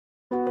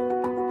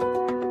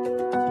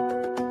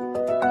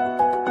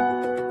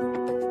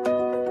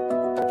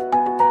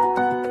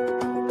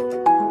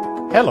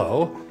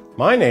Hello,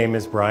 my name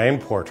is Brian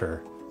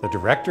Porter, the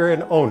Director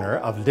and owner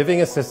of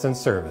Living Assistance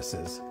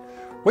Services.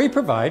 We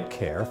provide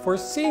care for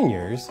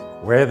seniors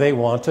where they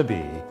want to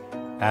be,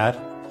 at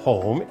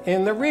home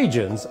in the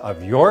regions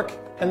of York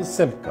and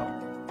Simcoe.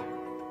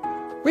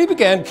 We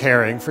began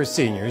caring for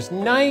seniors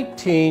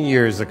 19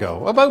 years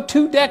ago, about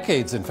 2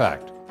 decades in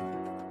fact.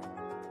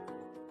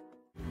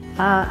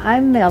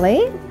 I'm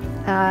Millie.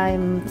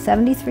 I'm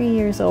 73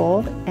 years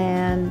old,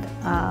 and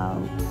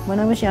when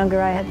I was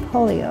younger I had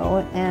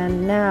polio,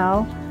 and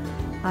now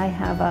I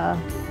have a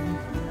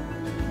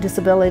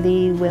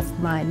disability with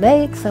my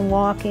legs and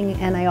walking,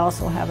 and I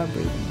also have a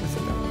breathing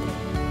disability.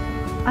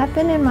 I've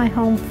been in my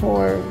home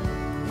for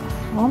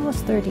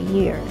almost 30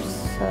 years,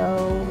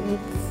 so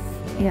it's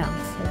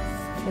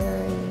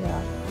very,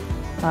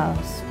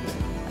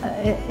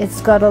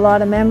 it's got a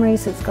lot of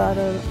memories. It's got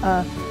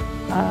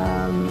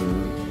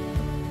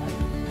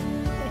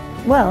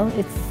well,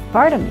 it's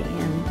part of me,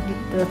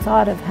 and the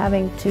thought of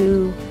having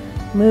to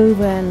move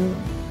and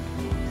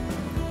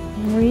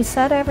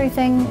reset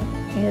everything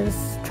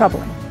is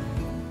troubling.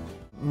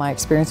 My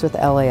experience with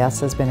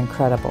LAS has been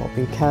incredible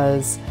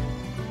because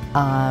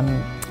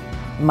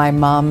my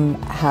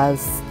mom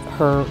has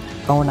her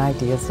own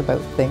ideas about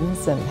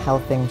things and how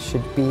things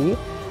should be,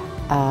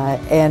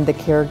 and the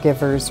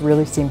caregivers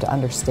really seem to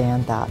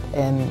understand that.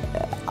 And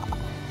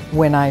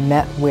when I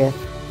met with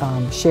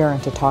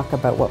Sharon to talk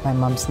about what my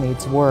mom's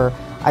needs were,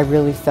 I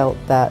really felt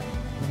that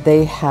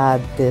they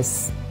had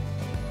this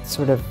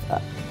sort of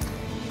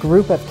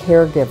group of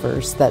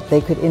caregivers that they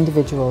could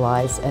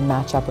individualize and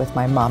match up with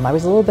my mom. I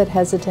was a little bit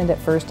hesitant at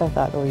first. I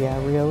thought, oh yeah,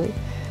 really?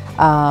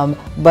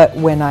 But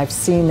when I've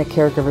seen the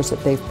caregivers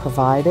that they've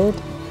provided,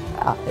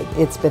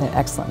 it's been an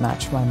excellent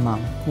match for my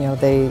mom. You know,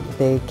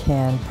 they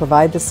can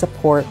provide the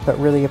support, but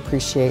really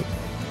appreciate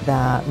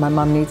that my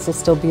mom needs to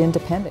still be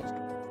independent.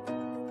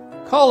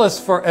 Call us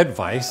for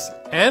advice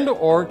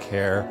and/or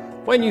care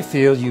when you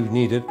feel you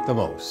need it the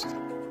most.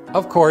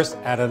 Of course,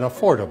 at an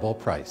affordable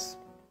price.